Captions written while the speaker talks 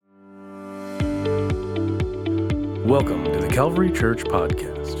Welcome to the Calvary Church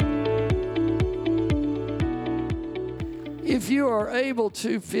Podcast. If you are able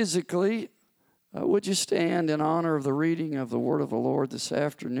to physically, would you stand in honor of the reading of the Word of the Lord this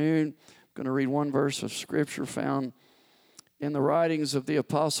afternoon? I'm going to read one verse of Scripture found in the writings of the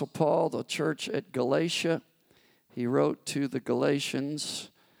Apostle Paul, the church at Galatia. He wrote to the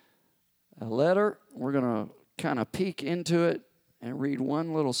Galatians a letter. We're going to kind of peek into it and read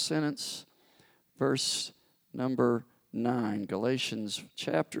one little sentence, verse number 9. Galatians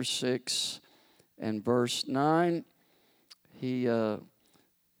chapter 6 and verse 9. He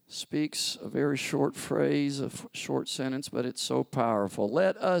speaks a very short phrase, a short sentence, but it's so powerful.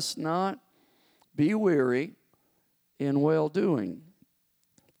 Let us not be weary in well-doing,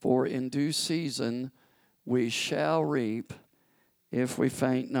 for in due season we shall reap if we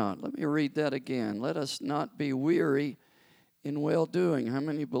faint not. Let me read that again. Let us not be weary in well-doing. How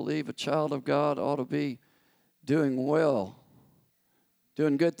many believe a child of God ought to be doing well,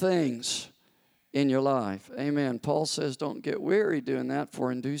 doing good things in your life? Amen. Paul says don't get weary doing that,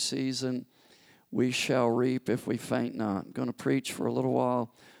 for in due season we shall reap if we faint not. I'm going to preach for a little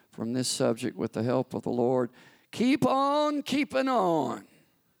while from this subject with the help of the Lord. Keep on keeping on.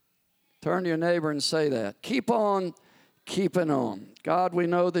 Turn to your neighbor and say that. Keep on keeping on. God, we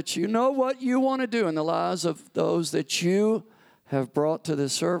know that you know what you want to do in the lives of those that you have brought to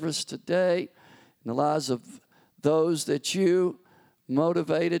this service today, in the lives of those that you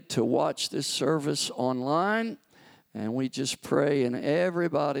motivated to watch this service online. And we just pray in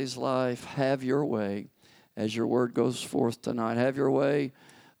everybody's life, have your way as your word goes forth tonight. Have your way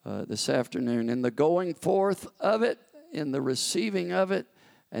this afternoon in the going forth of it, in the receiving of it,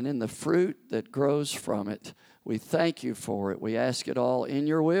 and in the fruit that grows from it. We thank you for it. We ask it all in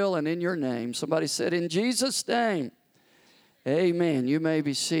your will and in your name. Somebody said, in Jesus' name, amen. You may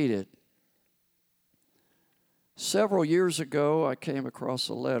be seated. Several years ago, I came across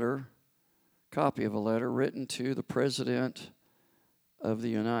a copy of a letter written to the President of the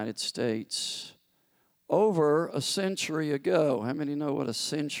United States over a century ago. How many know what a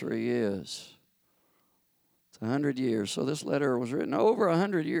century is? It's 100 years. So this letter was written over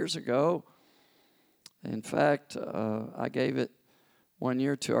 100 years ago. In fact, I gave it one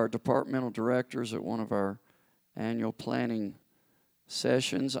year to our departmental directors at one of our annual planning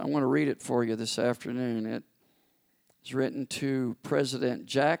sessions. I want to read it for you this afternoon. It is written to President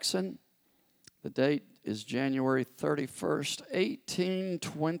Jackson. The date is January 31st,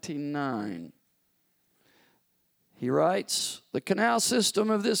 1829. He writes, the canal system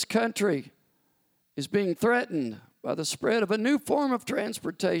of this country is being threatened by the spread of a new form of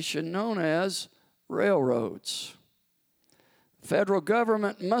transportation known as railroads. The federal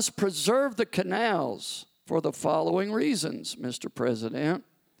government must preserve the canals for the following reasons, Mr. President.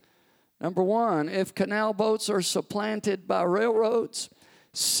 Number one, if canal boats are supplanted by railroads,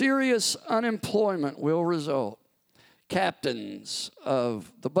 serious unemployment will result. Captains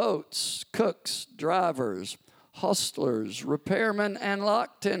of the boats, cooks, drivers, hostlers, repairmen, and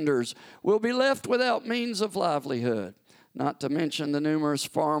lock tenders will be left without means of livelihood, not to mention the numerous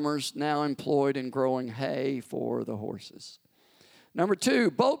farmers now employed in growing hay for the horses. Number two,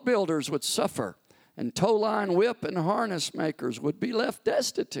 boat builders would suffer, and tow line, whip, and harness makers would be left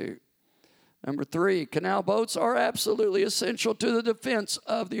destitute. Number three, canal boats are absolutely essential to the defense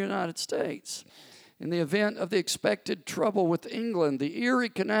of the United States. In the event of the expected trouble with England, the Erie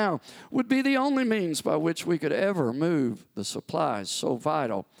Canal would be the only means by which we could ever move the supplies so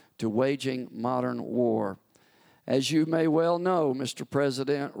vital to waging modern war. As you may well know, Mr.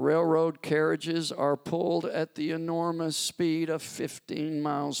 President, railroad carriages are pulled at the enormous speed of 15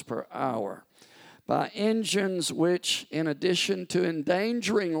 miles per hour by engines which, in addition to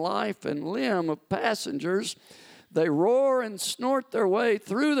endangering life and limb of passengers, they roar and snort their way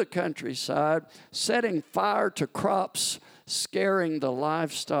through the countryside, setting fire to crops, scaring the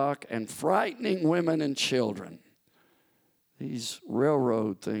livestock, and frightening women and children. These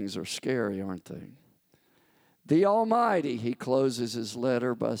railroad things are scary, aren't they? The Almighty, he closes his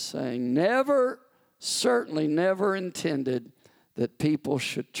letter by saying, certainly never intended that people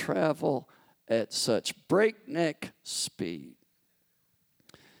should travel at such breakneck speed.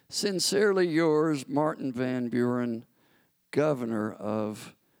 Sincerely yours, Martin Van Buren, Governor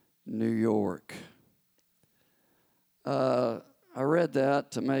of New York. I read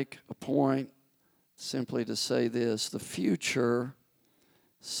that to make a point, simply to say this: the future,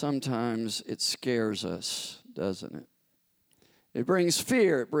 sometimes it scares us, doesn't it? It brings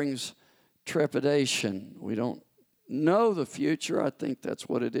fear, it brings trepidation. We don't know the future. I think that's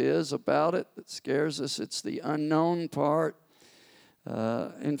what it is about it that scares us. It's the unknown part.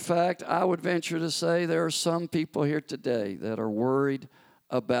 In fact, I would venture to say there are some people here today that are worried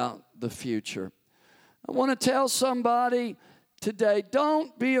about the future. I want to tell somebody today,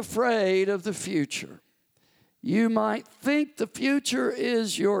 don't be afraid of the future. You might think the future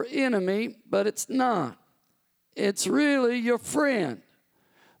is your enemy, but it's not. It's really your friend.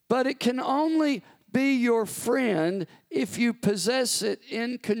 But it can only be your friend if you possess it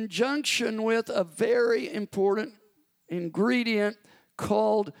in conjunction with a very important ingredient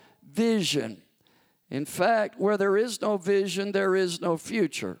called vision. In fact, where there is no vision, there is no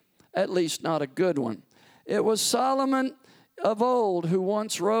future, at least not a good one. It was Solomon of old who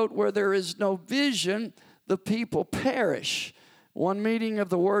once wrote, where there is no vision, the people perish. One meaning of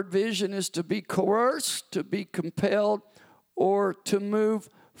the word vision is to be coerced, to be compelled, or to move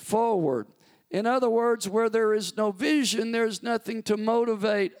forward. In other words, where there is no vision, there's nothing to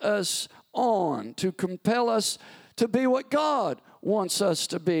motivate us on, to compel us to be what God wants us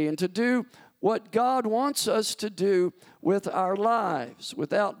to be and to do what God wants us to do with our lives.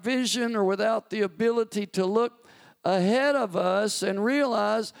 Without vision or without the ability to look ahead of us and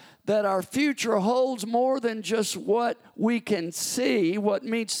realize that our future holds more than just what we can see, what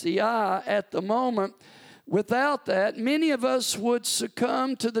meets the eye at the moment. Without that, many of us would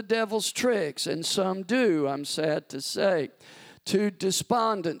succumb to the devil's tricks, and some do, I'm sad to say, to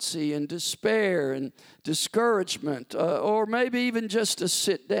despondency and despair and discouragement, or maybe even just to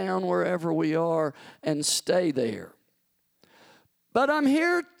sit down wherever we are and stay there. But I'm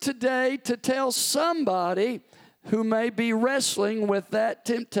here today to tell somebody who may be wrestling with that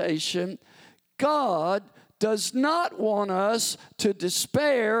temptation, God does not want us to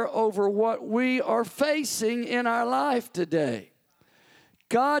despair over what we are facing in our life today.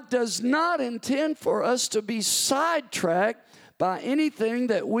 God does not intend for us to be sidetracked by anything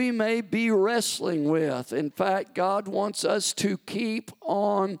that we may be wrestling with. In fact, God wants us to keep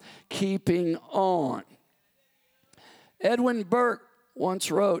on keeping on. Edwin Burke once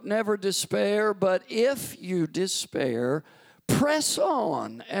wrote, "Never despair, but if you despair, press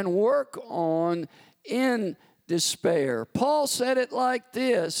on and work on in despair." Paul said it like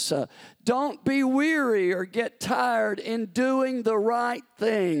this, don't be weary or get tired in doing the right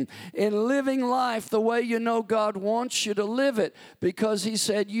thing, in living life the way you know God wants you to live it, because he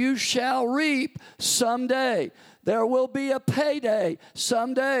said, you shall reap someday. There will be a payday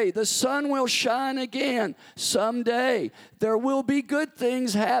someday. The sun will shine again someday. There will be good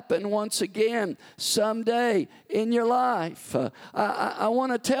things happen once again someday in your life. I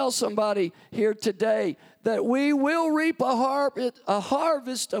want to tell somebody here today that we will reap a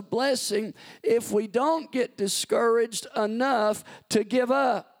harvest of blessing if we don't get discouraged enough to give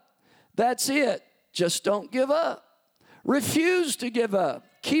up. That's it. Just don't give up. Refuse to give up.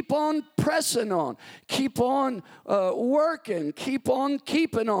 Keep on pressing on. Keep on working. Keep on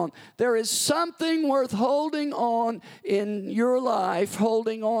keeping on. There is something worth holding on in your life,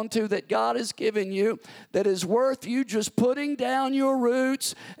 holding on to, that God has given you, that is worth you just putting down your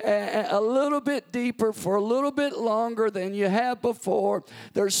roots a little bit deeper for a little bit longer than you have before.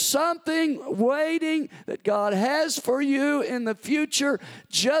 There's something waiting that God has for you in the future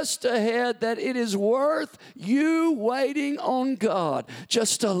just ahead, that it is worth you waiting on God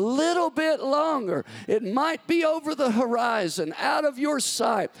just a little bit longer. It might be over the horizon, out of your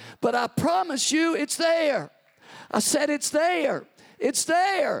sight, but I promise you it's there. I said it's there. It's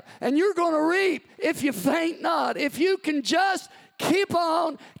there, and you're going to reap if you faint not, if you can just keep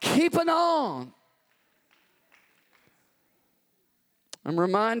on keeping on. I'm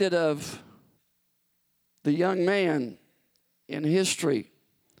reminded of the young man in history.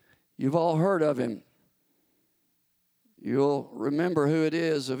 You've all heard of him. You'll remember who it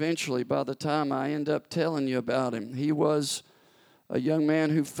is eventually by the time I end up telling you about him. He was a young man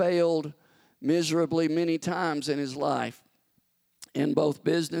who failed miserably many times in his life, in both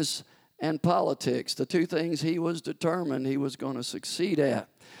business and politics, the two things he was determined he was going to succeed at.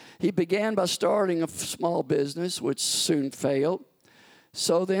 He began by starting a small business, which soon failed.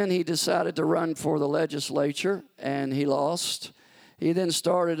 So then he decided to run for the legislature, and he lost. He then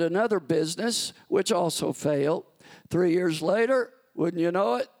started another business, which also failed. 3 years later, wouldn't you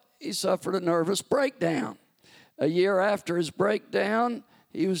know it, he suffered a nervous breakdown. A year after his breakdown,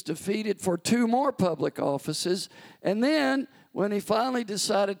 he was defeated for 2 more public offices. And then, when he finally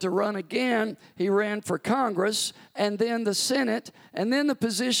decided to run again, he ran for Congress, and then the Senate, and then the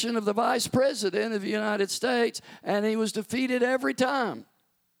position of the Vice President of the United States, and he was defeated every time.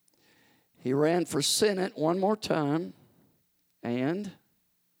 He ran for Senate one more time and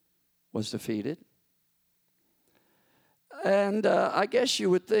was defeated. And I guess you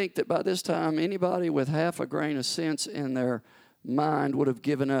would think that by this time, anybody with half a grain of sense in their mind would have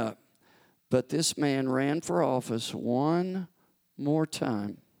given up. But this man ran for office one more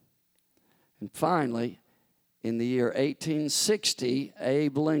time. And finally, in the year 1860,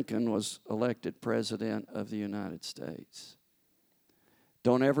 Abe Lincoln was elected President of the United States.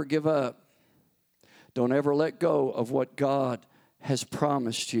 Don't ever give up. Don't ever let go of what God has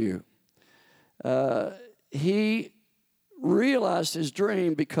promised you. He realized his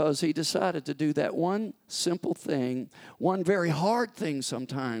dream because he decided to do that one simple thing, one very hard thing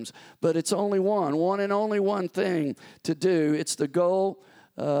sometimes, but it's only one and only one thing to do. It's the goal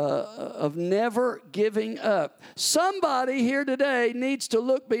of never giving up. Somebody here today needs to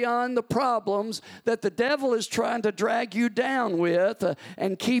look beyond the problems that the devil is trying to drag you down with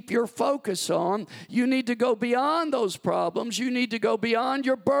and keep your focus on. You need to go beyond those problems. You need to go beyond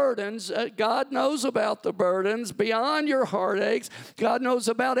your burdens. God knows about the burdens, beyond your heartaches. God knows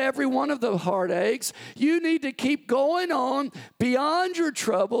about every one of the heartaches. You need to keep going on beyond your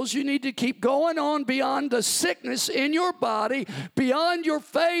troubles. You need to keep going on beyond the sickness in your body, beyond your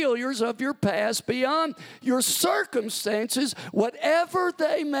failures of your past, beyond your circumstances, whatever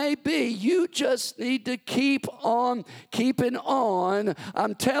they may be. You just need to keep on keeping on.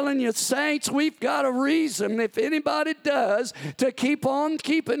 I'm telling you, saints, we've got a reason, if anybody does, to keep on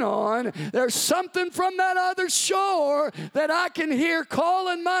keeping on. There's something from that other shore that I can hear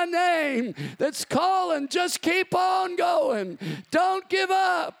calling my name, that's calling, just keep on going. Don't give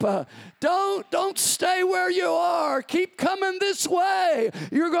up. Don't stay where you are. Keep coming this way.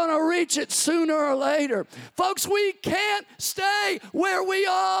 You're going to reach it sooner or later. Folks, we can't stay where we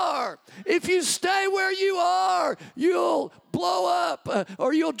are. If you stay where you are, you'll blow up,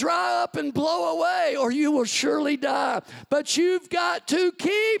 or you'll dry up and blow away, or you will surely die. But you've got to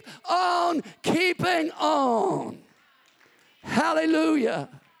keep on keeping on. Hallelujah.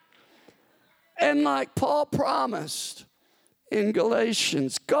 And like Paul promised in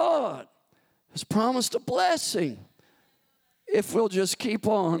Galatians, God has promised a blessing if we'll just keep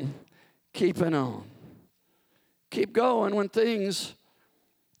on keeping on. Keep going when things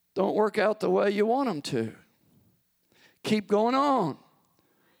don't work out the way you want them to. Keep going on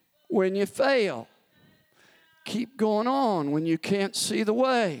when you fail. Keep going on when you can't see the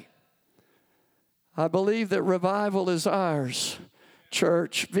way. I believe that revival is ours,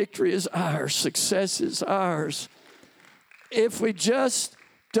 church. Victory is ours. Success is ours. If we just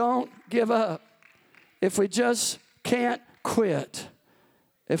don't give up, if we just can't quit,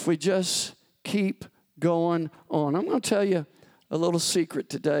 if we just keep going on. I'm going to tell you a little secret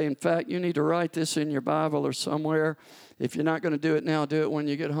today. In fact, you need to write this in your Bible or somewhere. If you're not going to do it now, do it when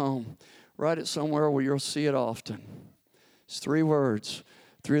you get home. Write it somewhere where you'll see it often. It's 3 words,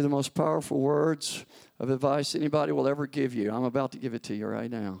 3 of the most powerful words of advice anybody will ever give you. I'm about to give it to you right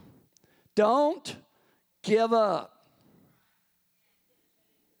now. Don't give up.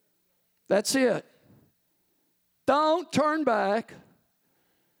 That's it. Don't turn back.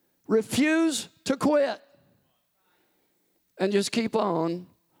 Refuse to quit. And just keep on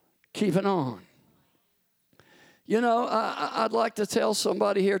keeping on. You know, I'd like to tell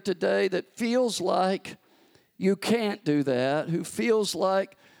somebody here today that feels like you can't do that, who feels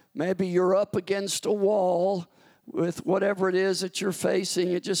like maybe you're up against a wall with whatever it is that you're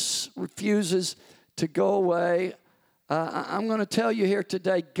facing. It just refuses to go away. I'm going to tell you here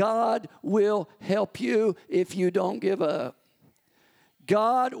today, God will help you if you don't give up.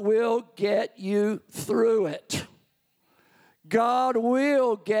 God will get you through it. God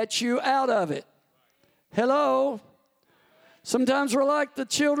will get you out of it. Hello? Sometimes we're like the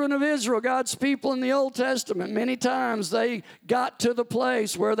children of Israel, God's people in the Old Testament. Many times they got to the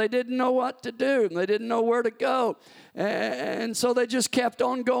place where they didn't know what to do, and they didn't know where to go. And so they just kept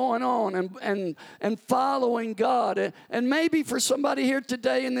on going on and following God. And maybe for somebody here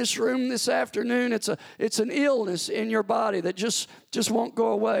today in this room this afternoon, it's an illness in your body that just won't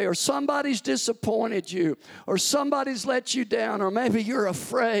go away. Or somebody's disappointed you. Or somebody's let you down. Or maybe you're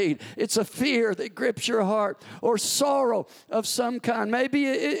afraid. It's a fear that grips your heart. Or sorrow of some kind. Maybe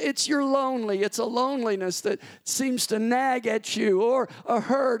it's you're lonely. It's a loneliness that seems to nag at you. Or a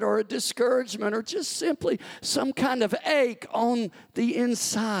hurt or a discouragement. Or just simply some kind of ache on the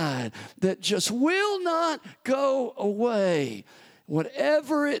inside that just will not go away.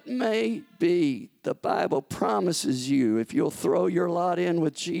 Whatever it may be, the Bible promises you, if you'll throw your lot in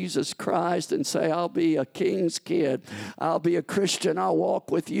with Jesus Christ and say, I'll be a king's kid, I'll be a Christian, I'll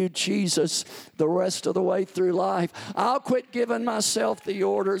walk with you, Jesus, the rest of the way through life. I'll quit giving myself the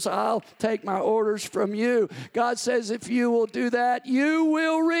orders. I'll take my orders from you. God says if you will do that, you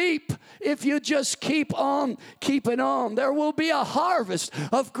will reap. If you just keep on keeping on, there will be a harvest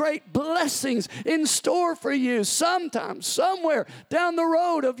of great blessings in store for you sometime, somewhere down the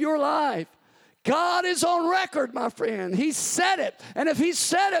road of your life. God is on record, my friend. He said it. And if He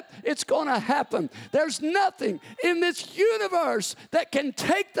said it, it's going to happen. There's nothing in this universe that can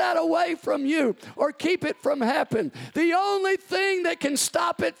take that away from you or keep it from happening. The only thing that can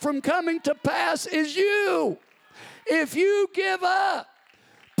stop it from coming to pass is you. If you give up,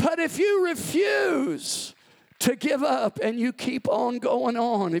 but if you refuse to give up and you keep on going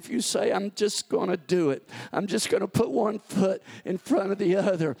on, if you say, I'm just going to do it. I'm just going to put one foot in front of the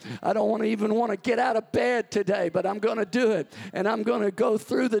other. I don't even want to get out of bed today, but I'm going to do it. And I'm going to go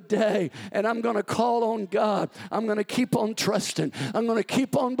through the day and I'm going to call on God. I'm going to keep on trusting. I'm going to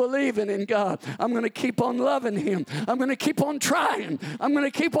keep on believing in God. I'm going to keep on loving Him. I'm going to keep on trying. I'm going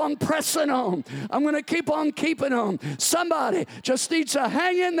to keep on pressing on. I'm going to keep on keeping on. Somebody just needs to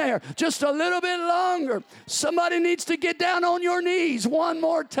hang in there just a little bit longer. Somebody needs to get down on your knees one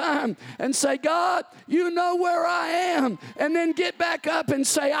more time and say, God, you know where I am. And then get back up and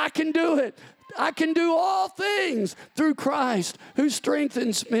say, I can do it. I can do all things through Christ who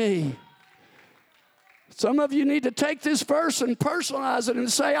strengthens me. Some of you need to take this verse and personalize it and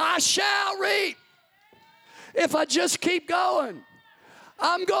say, I shall reap if I just keep going.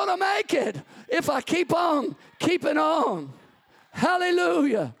 I'm going to make it if I keep on keeping on.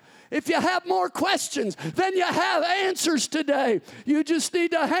 Hallelujah. If you have more questions than you have answers today, you just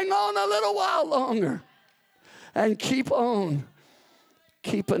need to hang on a little while longer and keep on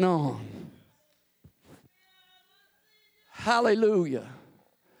keeping on. Hallelujah.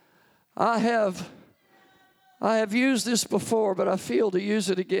 I have used this before, but I feel to use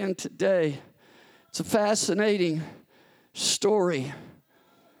it again today. It's a fascinating story.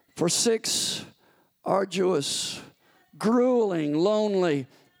 For 6 arduous, grueling, lonely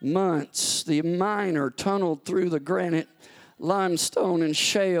months, the miner tunneled through the granite, limestone, and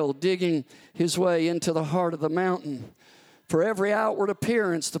shale, digging his way into the heart of the mountain. For every outward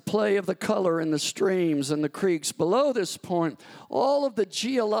appearance, the play of the color in the streams and the creeks below this point, all of the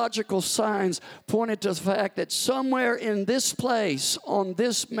geological signs pointed to the fact that somewhere in this place, on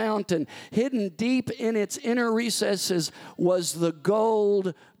this mountain, hidden deep in its inner recesses, was the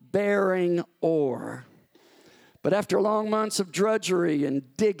gold-bearing ore. But after long months of drudgery and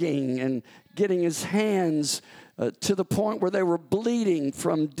digging and getting his hands to the point where they were bleeding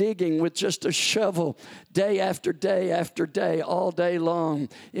from digging with just a shovel day after day after day, all day long,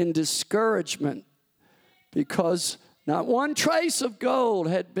 in discouragement, because not one trace of gold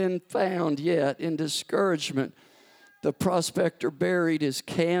had been found yet. In discouragement, the prospector buried his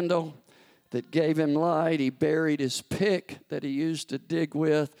candle that gave him light. He buried his pick that he used to dig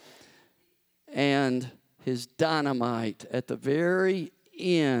with, and his dynamite at the very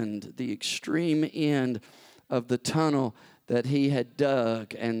end, the extreme end of the tunnel that he had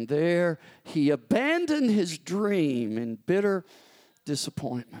dug. And there he abandoned his dream in bitter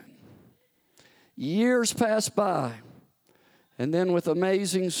disappointment. Years passed by, and then with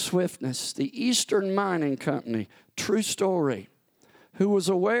amazing swiftness, the Eastern Mining Company, true story, who was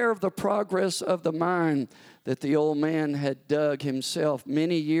aware of the progress of the mine that the old man had dug himself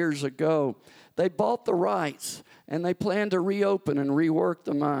many years ago, they bought the rights, and they planned to reopen and rework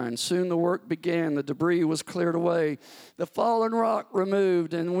the mine. Soon the work began. The debris was cleared away, the fallen rock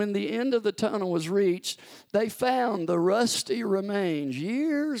removed, and when the end of the tunnel was reached, they found the rusty remains,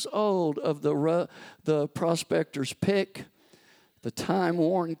 years old, of the prospector's pick, the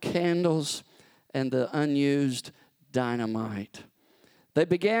time-worn candles, and the unused dynamite. They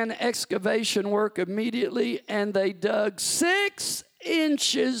began excavation work immediately, and they dug 6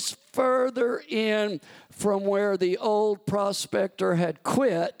 inches further in from where the old prospector had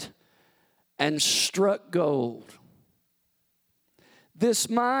quit and struck gold. This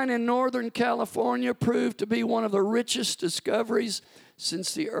mine in Northern California proved to be one of the richest discoveries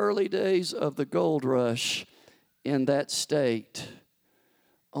since the early days of the gold rush in that state.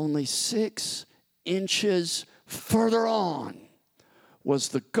 Only 6 inches further on was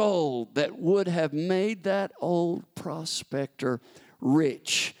the gold that would have made that old prospector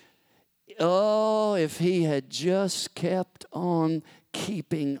rich. Oh, if he had just kept on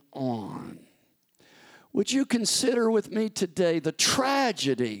keeping on. Would you consider with me today the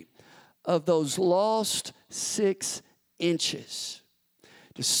tragedy of those lost 6 inches?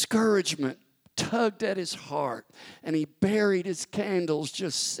 Discouragement tugged at his heart, and he buried his candles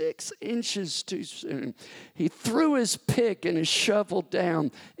just 6 inches too soon. He threw his pick and his shovel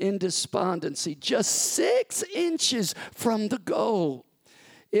down in despondency, just 6 inches from the goal.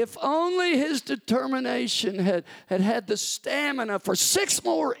 If only his determination had the stamina for 6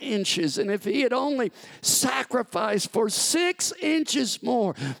 more inches, and if he had only sacrificed for 6 inches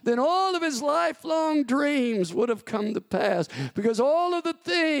more, then all of his lifelong dreams would have come to pass, because all of the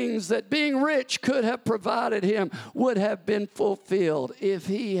things that being rich could have provided him would have been fulfilled if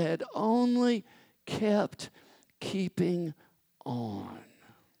he had only kept keeping on.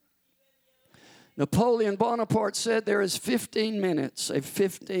 Napoleon Bonaparte said there is 15 minutes, a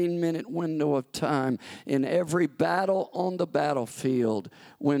 15-minute window of time in every battle on the battlefield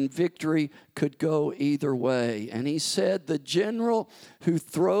when victory could go either way. And he said the general who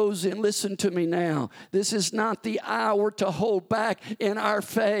throws in, listen to me now, this is not the hour to hold back in our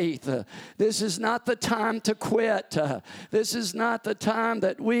faith. This is not the time to quit. This is not the time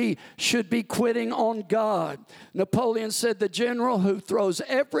that we should be quitting on God. Napoleon said the general who throws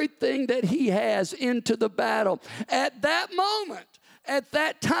everything that he has into the battle at that moment, at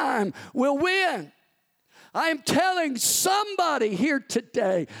that time, will win. I am telling somebody here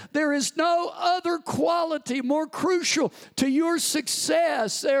today, there is no other quality more crucial to your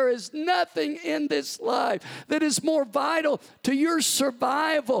success. There is nothing in this life that is more vital to your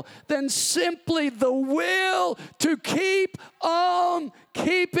survival than simply the will to keep on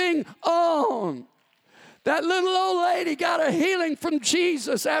keeping on. That little old lady got a healing from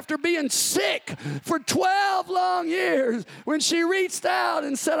Jesus after being sick for 12 long years when she reached out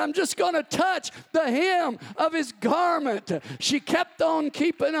and said, I'm just going to touch the hem of his garment. She kept on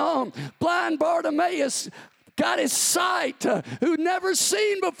keeping on. Blind Bartimaeus got his sight, who'd never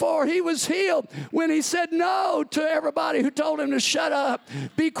seen before. He was healed when he said no to everybody who told him to shut up,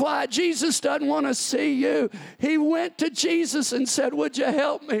 be quiet. Jesus doesn't want to see you. He went to Jesus and said, would you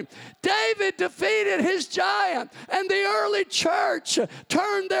help me? David defeated his giant, and the early church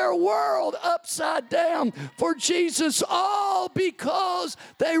turned their world upside down for Jesus, all because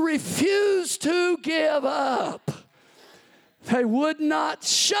they refused to give up. They would not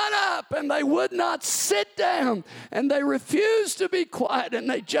shut up, and they would not sit down, and they refused to be quiet, and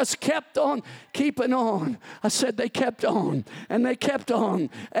they just kept on keeping on. I said they kept on, and they kept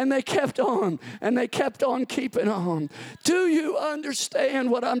on, and they kept on, and they kept on keeping on. Do you understand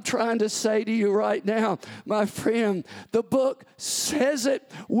what I'm trying to say to you right now, my friend? The book says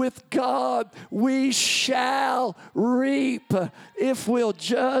it, with God we shall reap if we'll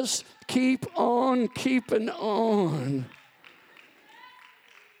just keep on keeping on.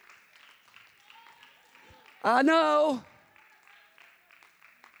 I know.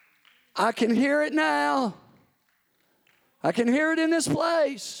 I can hear it now. I can hear it in this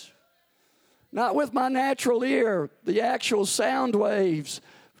place. Not with my natural ear, the actual sound waves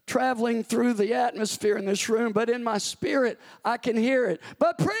traveling through the atmosphere in this room, but in my spirit, I can hear it.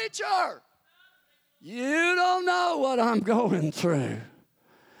 But preacher, you don't know what I'm going through.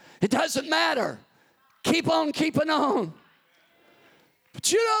 It doesn't matter. Keep on keeping on. But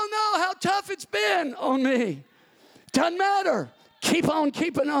you don't know how tough it's been on me. Doesn't matter. Keep on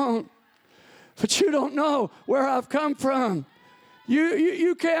keeping on. But you don't know where I've come from.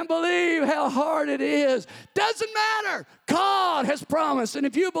 You can't believe how hard it is. Doesn't matter. God has promised. And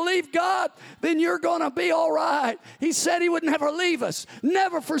if you believe God, then you're going to be all right. He said he would never leave us,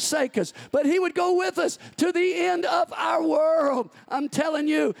 never forsake us, but he would go with us to the end of our world. I'm telling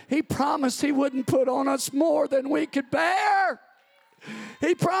you, he promised he wouldn't put on us more than we could bear.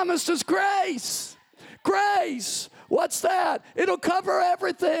 He promised us grace. Grace. What's that? It'll cover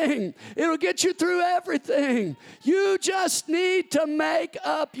everything. It'll get you through everything. You just need to make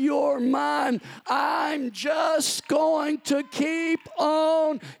up your mind. I'm just going to keep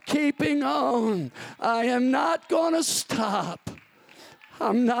on keeping on. I am not going to stop.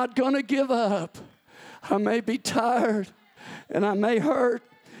 I'm not going to give up. I may be tired, and I may hurt,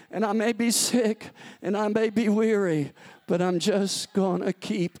 and I may be sick, and I may be weary, but I'm just going to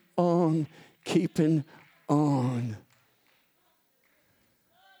keep on keeping on.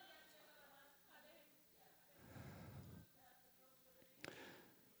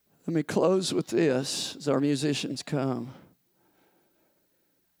 Let me close with this as our musicians come.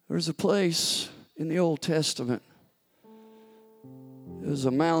 There's a place in the Old Testament. It was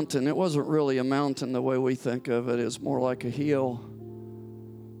a mountain. It wasn't really a mountain the way we think of it. It was more like a hill,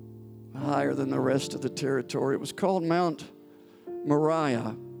 higher than the rest of the territory. It was called Mount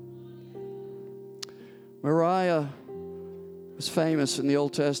Moriah. Moriah was famous in the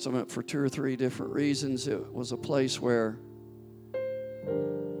Old Testament for 2 or 3 different reasons. It was a place where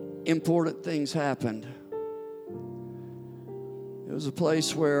important things happened. It was a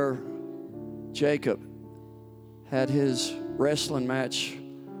place where Jacob had his wrestling match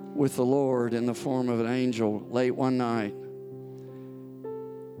with the Lord in the form of an angel late one night.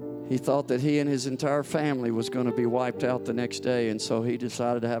 He thought that he and his entire family was going to be wiped out the next day, and so he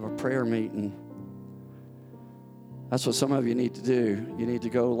decided to have a prayer meeting. That's what some of you need to do. You need to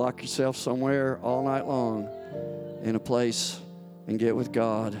go lock yourself somewhere all night long in a place and get with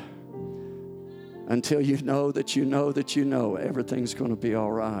God until you know that you know that you know everything's going to be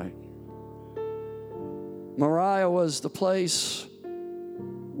all right. Moriah was the place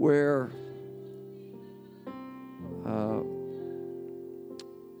where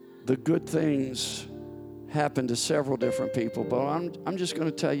the good things happened to several different people, but I'm just going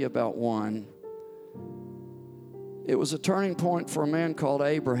to tell you about one. It was a turning point for a man called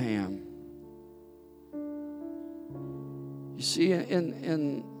Abraham. You see,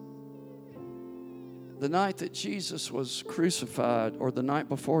 in the night that Jesus was crucified, or the night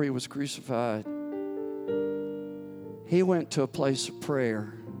before he was crucified, he went to a place of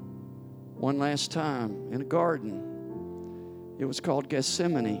prayer one last time in a garden. It was called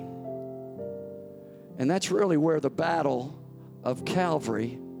Gethsemane. And that's really where the battle of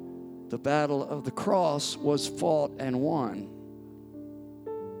Calvary, the battle of the cross, was fought and won.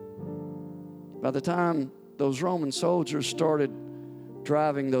 By the time those Roman soldiers started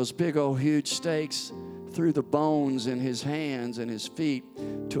driving those big old huge stakes through the bones in his hands and his feet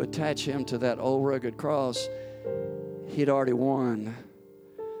to attach him to that old rugged cross, he'd already won,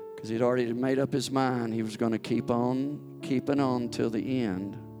 because he'd already made up his mind he was going to keep on keeping on till the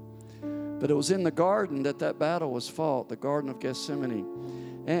end. But it was in the garden that battle was fought, the Garden of Gethsemane.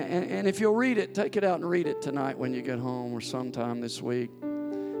 And if you'll read it, take it out and read it tonight when you get home or sometime this week.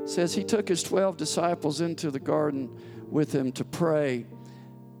 It says he took his 12 disciples into the garden with him to pray.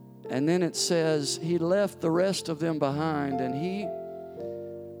 And then it says he left the rest of them behind, and he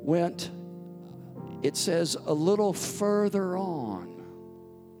went, it says, a little further on.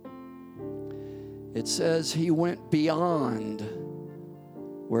 It says he went beyond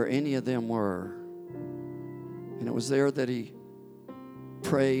where any of them were. And it was there that he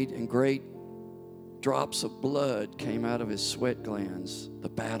prayed, and great drops of blood came out of his sweat glands. The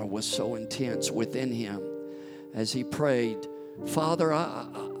battle was so intense within him as he prayed, Father,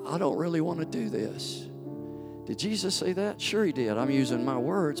 I don't really want to do this. Did Jesus say that? Sure he did. I'm using my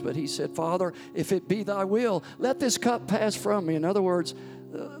words, but he said, Father, if it be thy will, let this cup pass from me. In other words,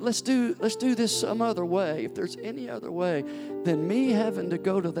 let's do this some other way. If there's any other way than me having to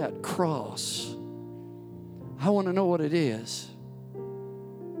go to that cross, I want to know what it is.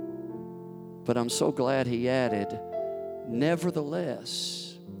 But I'm so glad he added,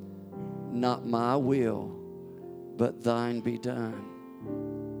 nevertheless, not my will, but thine be done.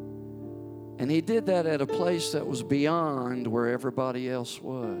 And he did that at a place that was beyond where everybody else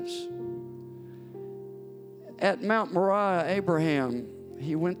was. At Mount Moriah, Abraham,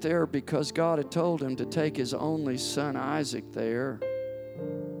 he went there because God had told him to take his only son Isaac there.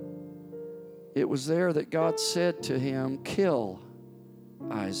 It was there that God said to him, kill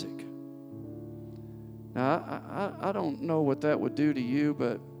Isaac. Now, I don't know what that would do to you,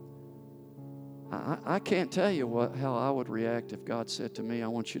 but I can't tell you how I would react if God said to me, I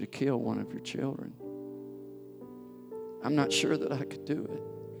want you to kill one of your children. I'm not sure that I could do it.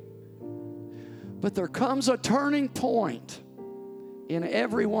 But there comes a turning point in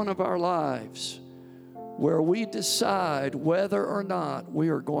every one of our lives where we decide whether or not we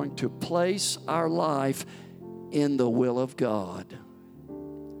are going to place our life in the will of God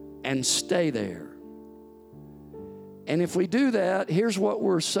and stay there. And if we do that, here's what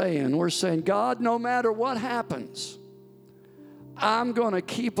we're saying. We're saying, God, no matter what happens, I'm going to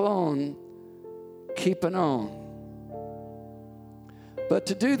keep on keeping on. But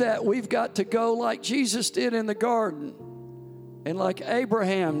to do that, we've got to go like Jesus did in the garden, and like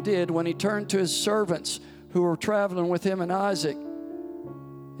Abraham did when he turned to his servants who were traveling with him and Isaac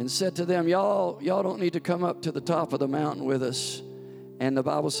and said to them, y'all don't need to come up to the top of the mountain with us. And the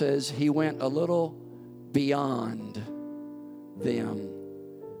Bible says he went a little beyond them.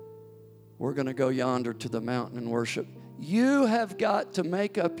 We're going to go yonder to the mountain and worship. You have got to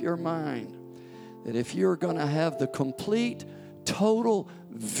make up your mind that if you're going to have the complete, total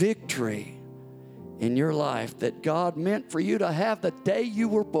victory in your life that God meant for you to have the day you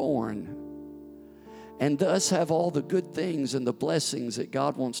were born, and thus have all the good things and the blessings that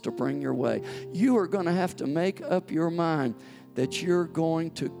God wants to bring your way, you are going to have to make up your mind that you're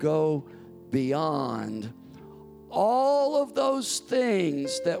going to go beyond all of those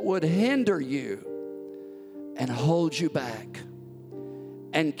things that would hinder you and hold you back.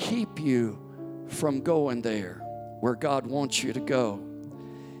 and keep you from going there where God wants you to go.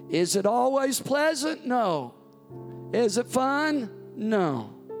 Is it always pleasant? No. Is it fun?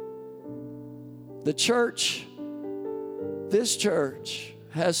 No. The church, this church,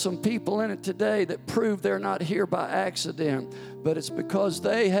 has some people in it today that prove they're not here by accident, but it's because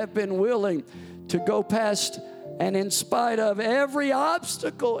they have been willing to go past and in spite of every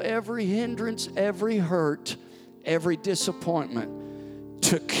obstacle, every hindrance, every hurt, every disappointment,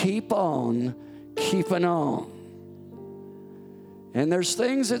 to keep on keeping on. And there's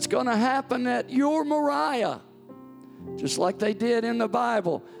things that's going to happen at your Moriah, just like they did in the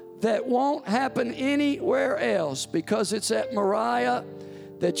Bible, that won't happen anywhere else, because it's at Moriah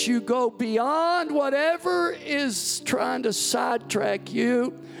that you go beyond whatever is trying to sidetrack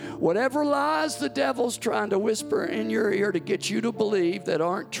you, whatever lies the devil's trying to whisper in your ear to get you to believe that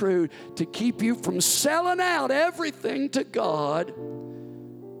aren't true, to keep you from selling out everything to God,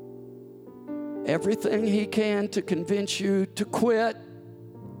 everything He can to convince you to quit,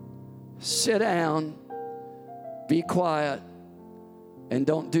 sit down, be quiet, and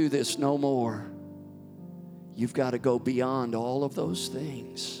don't do this no more. You've got to go beyond all of those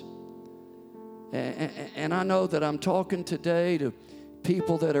things. And I know that I'm talking today to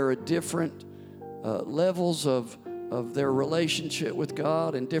people that are at different levels of their relationship with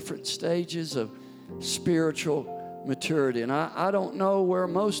God and different stages of spiritual maturity. And I don't know where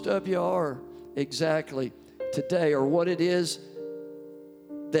most of you are exactly today or what it is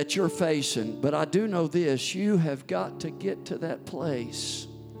that you're facing, but I do know this: you have got to get to that place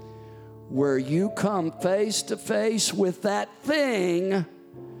where you come face to face with that thing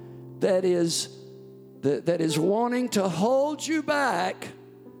that is wanting to hold you back,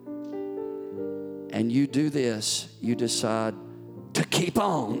 and you do this. You decide to keep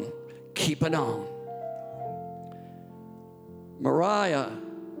on keeping on. Moriah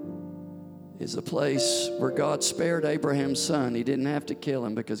is a place where God spared Abraham's son. He didn't have to kill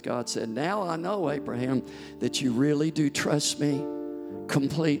him because God said, now I know, Abraham, that you really do trust me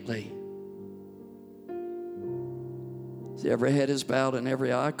completely. See, every head is bowed and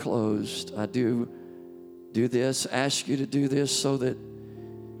every eye closed. I do this, ask you to do this so that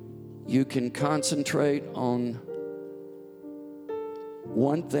you can concentrate on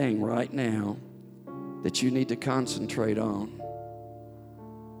one thing right now that you need to concentrate on.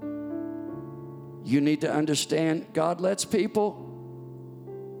 You need to understand God lets people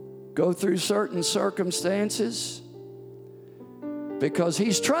go through certain circumstances because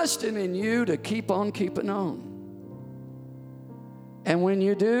He's trusting in you to keep on keeping on. And when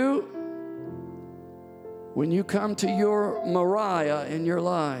you do, when you come to your Moriah in your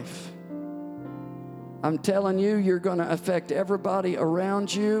life, I'm telling you, you're going to affect everybody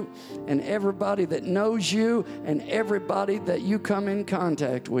around you and everybody that knows you and everybody that you come in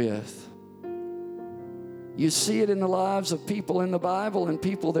contact with. You see it in the lives of people in the Bible and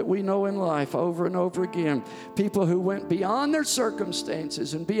people that we know in life over and over again. People who went beyond their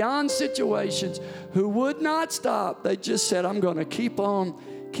circumstances and beyond situations, who would not stop. They just said, I'm going to keep on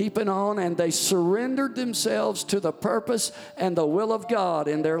keeping on, and they surrendered themselves to the purpose and the will of God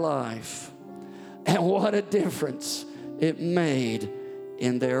in their life. And what a difference it made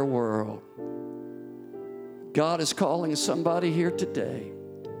in their world. God is calling somebody here today.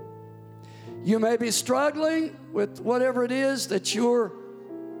 You may be struggling with whatever it is that you're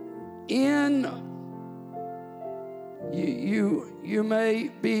in. You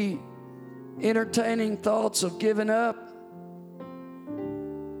may be entertaining thoughts of giving up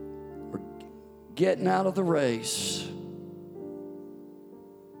or getting out of the race.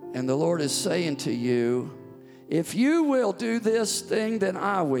 And the Lord is saying to you, if you will do this thing, then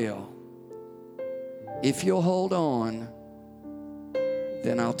I will. If you'll hold on,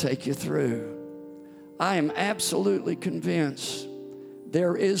 then I'll take you through. I am absolutely convinced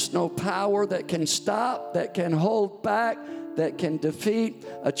there is no power that can stop, that can hold back, that can defeat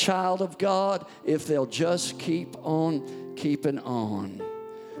a child of God if they'll just keep on keeping on.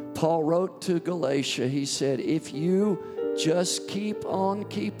 Paul wrote to Galatia, he said, if you just keep on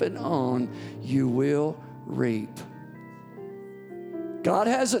keeping on, you will reap. God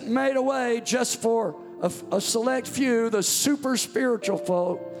hasn't made a way just for a select few, the super spiritual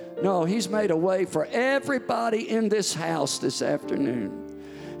folk. No, He's made a way for everybody in this house this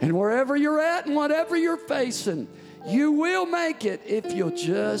afternoon. And wherever you're at and whatever you're facing, you will make it if you'll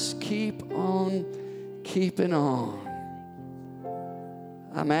just keep on keeping on.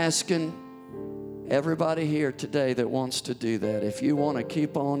 I'm asking everybody here today that wants to do that, if you want to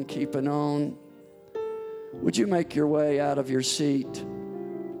keep on keeping on, would you make your way out of your seat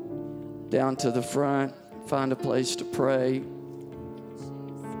down to the front, find a place to pray.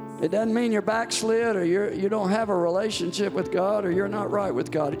 It doesn't mean you're backslid or you don't have a relationship with God or you're not right with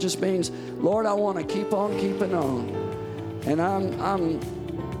God. It just means, Lord, I want to keep on keeping on. And I'm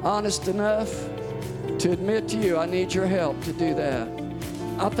honest enough to admit to you I need your help to do that.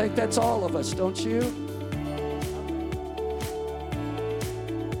 I think that's all of us, don't you?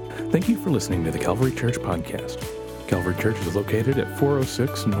 Thank you for listening to the Calvary Church Podcast. Calvary Church is located at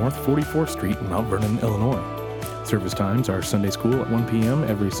 406 North 44th Street in Mount Vernon, Illinois. Service times are Sunday school at 1 p.m.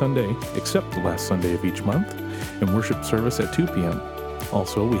 every Sunday, except the last Sunday of each month, and worship service at 2 p.m.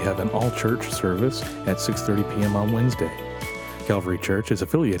 Also, we have an all-church service at 6:30 p.m. on Wednesday. Calvary Church is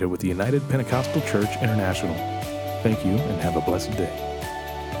affiliated with the United Pentecostal Church International. Thank you, and have a blessed day.